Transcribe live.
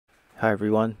Hi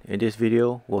everyone, in this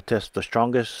video we'll test the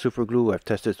strongest super glue I've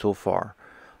tested so far,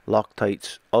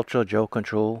 Loctite's UltraGel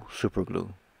Control Super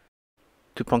Glue.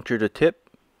 To puncture the tip,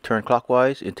 turn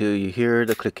clockwise until you hear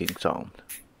the clicking sound.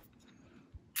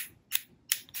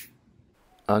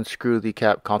 Unscrew the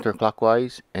cap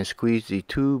counterclockwise and squeeze the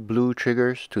two blue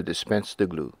triggers to dispense the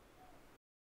glue.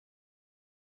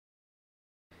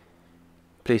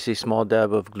 Place a small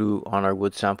dab of glue on our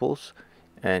wood samples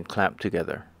and clamp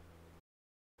together.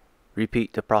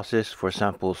 Repeat the process for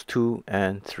samples 2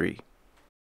 and 3.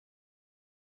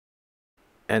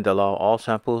 And allow all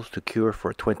samples to cure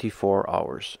for 24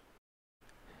 hours.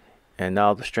 And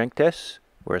now the strength test,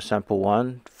 where sample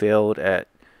 1 failed at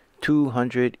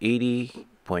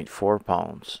 280.4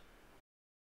 pounds.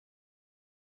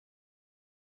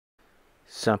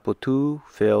 Sample 2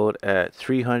 failed at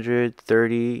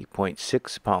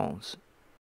 330.6 pounds.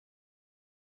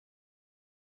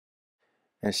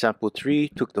 And sample 3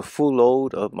 took the full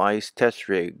load of my test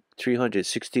rig,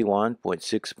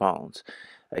 361.6 pounds.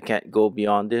 I can't go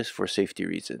beyond this for safety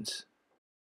reasons.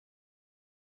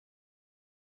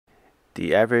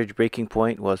 The average breaking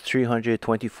point was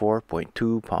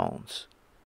 324.2 pounds.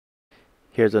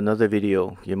 Here's another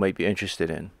video you might be interested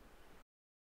in.